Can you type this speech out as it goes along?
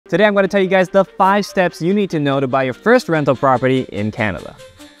Today I'm going to tell you guys the 5 steps you need to know to buy your first rental property in Canada.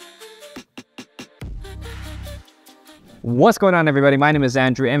 What's going on, everybody? My name is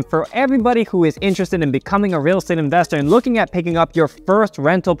Andrew, and for everybody who is interested in becoming a real estate investor and looking at picking up your first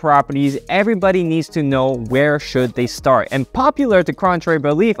rental properties, everybody needs to know where should they start. And popular to contrary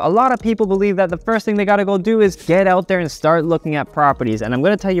belief, a lot of people believe that the first thing they got to go do is get out there and start looking at properties. And I'm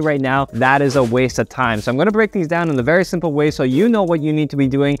going to tell you right now, that is a waste of time. So I'm going to break these down in a very simple way so you know what you need to be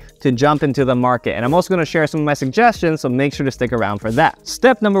doing to jump into the market. And I'm also going to share some of my suggestions, so make sure to stick around for that.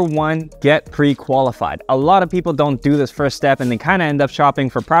 Step number 1, get pre-qualified. A lot of people don't do this first step and they kind of end up shopping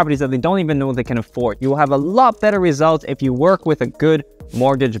for properties that they don't even know they can afford. You will have a lot better results if you work with a good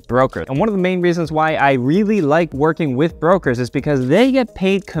mortgage broker. And one of the main reasons why I really like working with brokers is because they get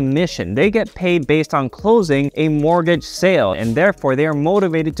paid commission. They get paid based on closing a mortgage sale, and therefore they are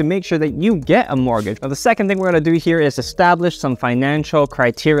motivated to make sure that you get a mortgage. Now, the second thing we're going to do here is establish some financial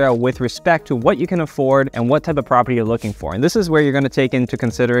criteria with respect to what you can afford and what type of property you're looking for. And this is where you're going to take into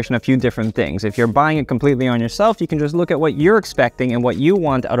consideration a few different things. If you're buying it completely on yourself, you can just look at what you're expecting and what you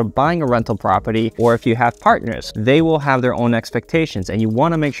want out of buying a rental property. Or if you have partners, they will have their own expectations, and you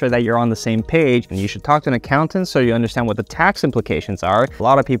want to make sure that you're on the same page. And you should talk to an accountant so you understand what the tax implications are. A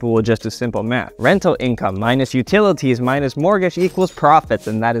lot of people will just do simple math. Rental income minus utilities minus mortgage equals profits,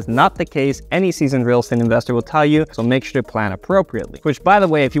 and that is not the case. Any seasoned real estate investor will tell you, so make sure to plan appropriately. Which, by the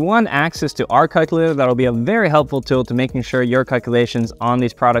way, if you want access to our calculator, that'll be a very helpful tool to making sure your calculations on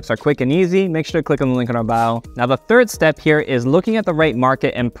these products are quick and easy. Make sure to click on the link in our bio. Now, the third step here is looking at the right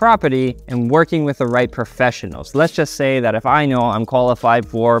market and property and working with the right professionals. Let's just say that if I know I'm qualified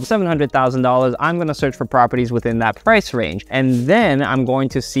for $700,000, I'm going to search for properties within that price range. And then I'm going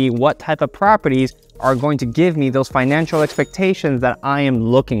to see what type of properties are going to give me those financial expectations that I am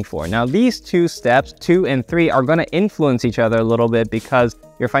looking for. Now, these 2 steps, 2 and 3, are going to influence each other a little bit because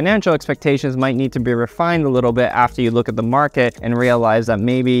your financial expectations might need to be refined a little bit after you look at the market and realize that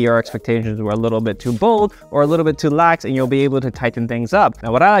maybe your expectations were a little bit too bold or a little bit too lax, and you'll be able to tighten things up.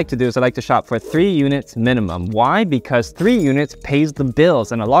 Now, what I like to do is I like to shop for 3 units minimum. Why? Because 3 units pays the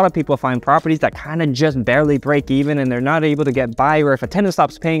bills, and a lot of people find properties that kind of just barely break even and they're not able to get by, or if a tenant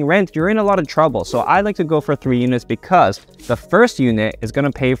stops paying rent, you're in a lot of trouble. So I like to go for 3 units because the first unit is going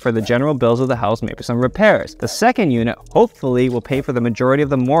to pay for the general bills of the house, maybe some repairs. The second unit hopefully will pay for the majority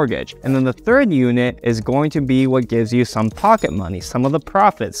of the mortgage. And then the third unit is going to be what gives you some pocket money, some of the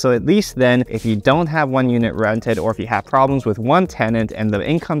profits. So at least then, if you don't have 1 unit rented, or if you have problems with 1 tenant and the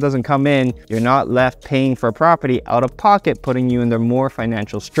income doesn't come in, you're not left paying for property out of pocket, putting you under more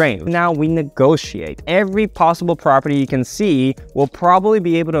financial strain. Now we negotiate. Every possible property you can see will probably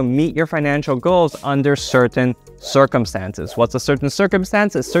be able to meet your financial goals under certain circumstances. What's a certain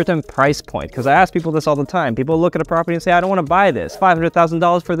circumstance? A certain price point. Because I ask people this all the time. People look at a property and say, I don't want to buy this.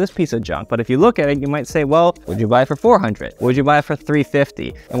 $500,000 for this piece of junk. But if you look at it, you might say, well, would you buy it for $400? Would you buy it for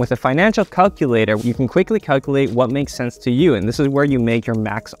 $350? And with a financial calculator, you can quickly calculate what makes sense to you. And this is where you make your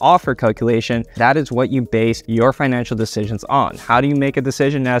max offer calculation. That is what you base your financial decisions on. How do you make a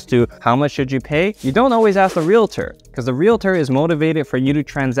decision as to how much should you pay? You don't always ask the realtor, because the realtor is motivated for you to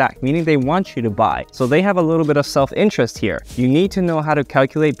transact, meaning they want you to buy. So they have a little bit of self-interest here. You need to know how to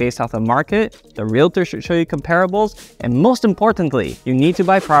calculate based off the market. The realtor should show you comparables. And most importantly, you need to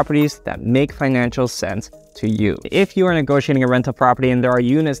buy properties that make financial sense to you. If you are negotiating a rental property and there are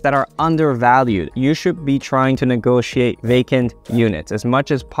units that are undervalued, you should be trying to negotiate vacant units as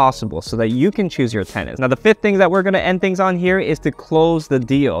much as possible so that you can choose your tenants. Now, the 5th thing that we're going to end things on here is to close the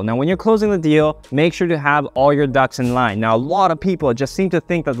deal. Now, when you're closing the deal, make sure to have all your ducks in line. Now, a lot of people just seem to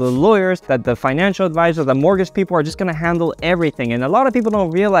think that the lawyers, that the financial advisors, the mortgage people are just going to handle everything. And a lot of people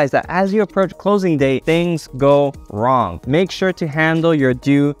don't realize that as you approach closing date, things go wrong. Make sure to handle your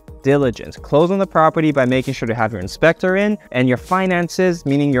due diligence. Close on the property by making sure to have your inspector in, and your finances,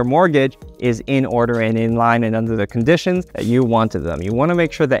 meaning your mortgage, is in order and in line and under the conditions that you wanted them. You want to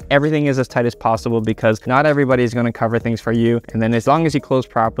make sure that everything is as tight as possible, because not everybody is going to cover things for you. And then as long as you close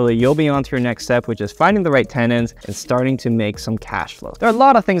properly, you'll be on to your next step, which is finding the right tenants and starting to make some cash flow. There are a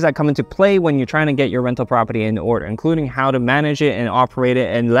lot of things that come into play when you're trying to get your rental property in order, including how to manage it and operate it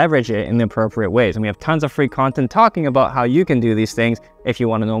and leverage it in the appropriate ways. And we have tons of free content talking about how you can do these things if you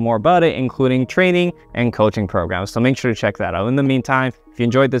want to know more about it, including training and coaching programs. So make sure to check that out. In the meantime, if you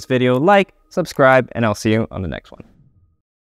enjoyed this video, like, subscribe, and I'll see you on the next one.